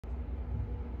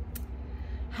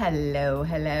Hello,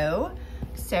 hello.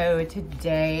 So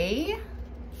today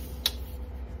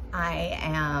I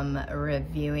am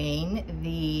reviewing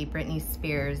the Britney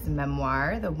Spears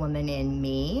memoir, The Woman in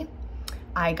Me.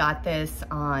 I got this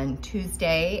on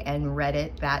Tuesday and read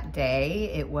it that day.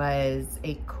 It was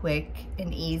a quick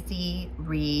and easy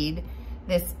read.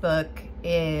 This book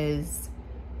is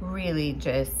really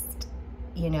just,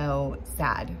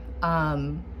 sad.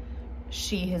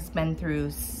 She has been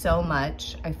through so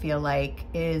much, I feel like,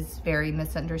 is very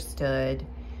misunderstood.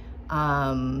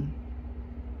 And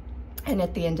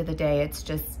at the end of the day, it's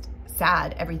just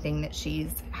sad, everything that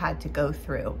she's had to go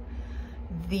through.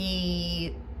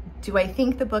 Do I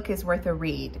think the book is worth a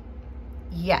read?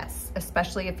 Yes,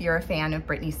 especially if you're a fan of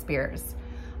Britney Spears.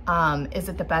 Is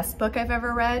it the best book I've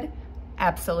ever read?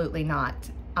 Absolutely not.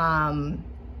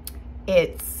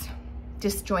 It's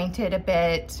disjointed a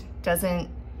bit, doesn't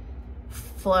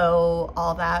flow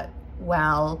all that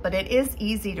well, but it is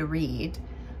easy to read.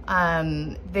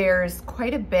 There's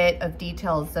quite a bit of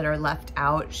details that are left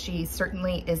out. She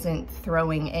certainly isn't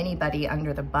throwing anybody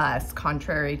under the bus,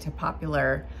 contrary to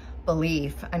popular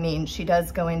belief. I mean, she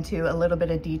does go into a little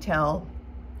bit of detail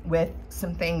with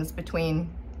some things between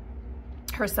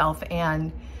herself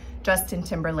and Justin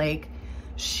Timberlake.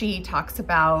 She talks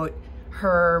about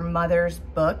her mother's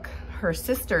book, her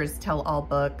sister's tell-all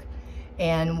book,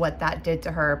 and what that did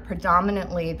to her.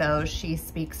 Predominantly, though, she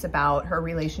speaks about her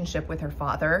relationship with her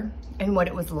father and what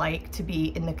it was like to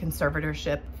be in the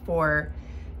conservatorship for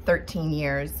 13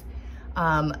 years.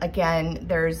 Again,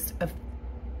 there's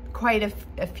quite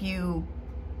a few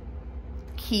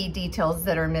key details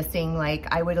that are missing. Like,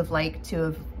 I would have liked to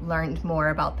have learned more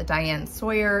about the Diane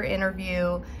Sawyer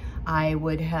interview. I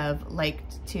would have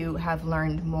liked to have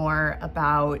learned more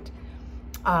about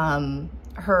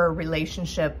her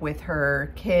relationship with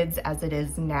her kids as it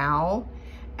is now.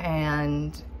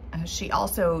 And she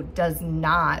also does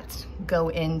not go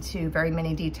into very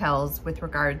many details with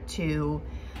regard to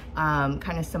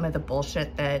kind of some of the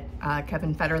bullshit that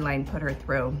Kevin Federline put her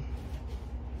through.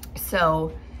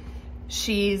 So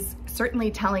she's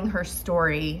certainly telling her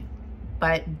story,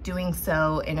 but doing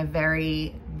so in a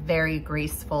very, very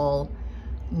graceful,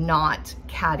 not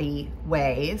catty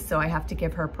way. So I have to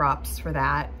give her props for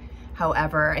that.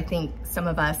 However, I think some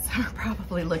of us are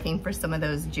probably looking for some of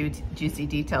those juicy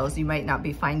details. You might not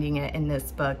be finding it in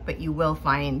this book, but you will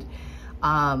find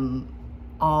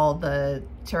all the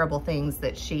terrible things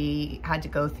that she had to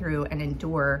go through and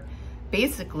endure,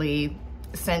 basically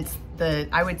since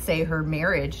I would say her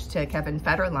marriage to Kevin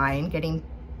Federline, getting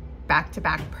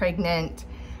back-to-back pregnant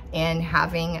and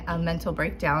having a mental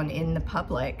breakdown in the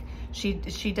public. She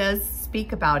does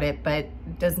speak about it, but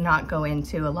does not go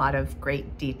into a lot of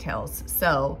great details.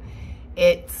 So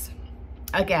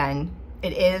again,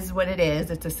 it is what it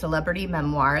is. It's a celebrity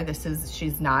memoir.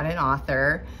 She's not an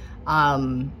author.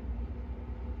 I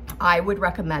would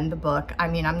recommend the book. I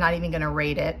mean, I'm not even gonna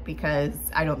rate it because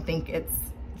I don't think it's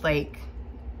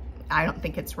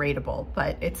rateable,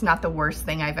 but it's not the worst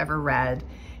thing I've ever read.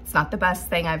 It's not the best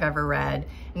thing I've ever read.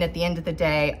 And at the end of the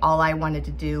day, all I wanted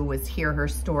to do was hear her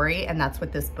story, and that's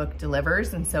what this book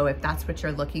delivers. And so if that's what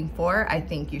you're looking for, I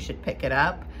think you should pick it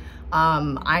up.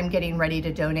 I'm getting ready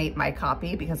to donate my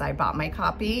copy because I bought my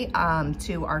copy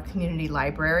to our community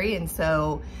library. And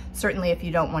so certainly if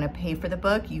you don't want to pay for the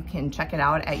book, you can check it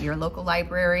out at your local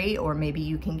library, or maybe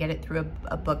you can get it through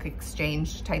a book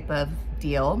exchange type of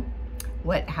deal,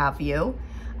 what have you.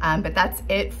 But that's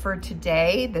it for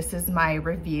today. This is my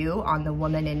review on The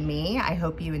Woman in Me. I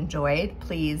hope you enjoyed.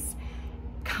 Please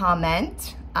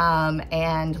comment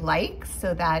and like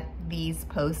so that these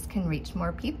posts can reach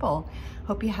more people.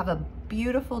 Hope you have a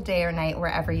beautiful day or night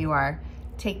wherever you are.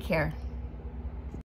 Take care.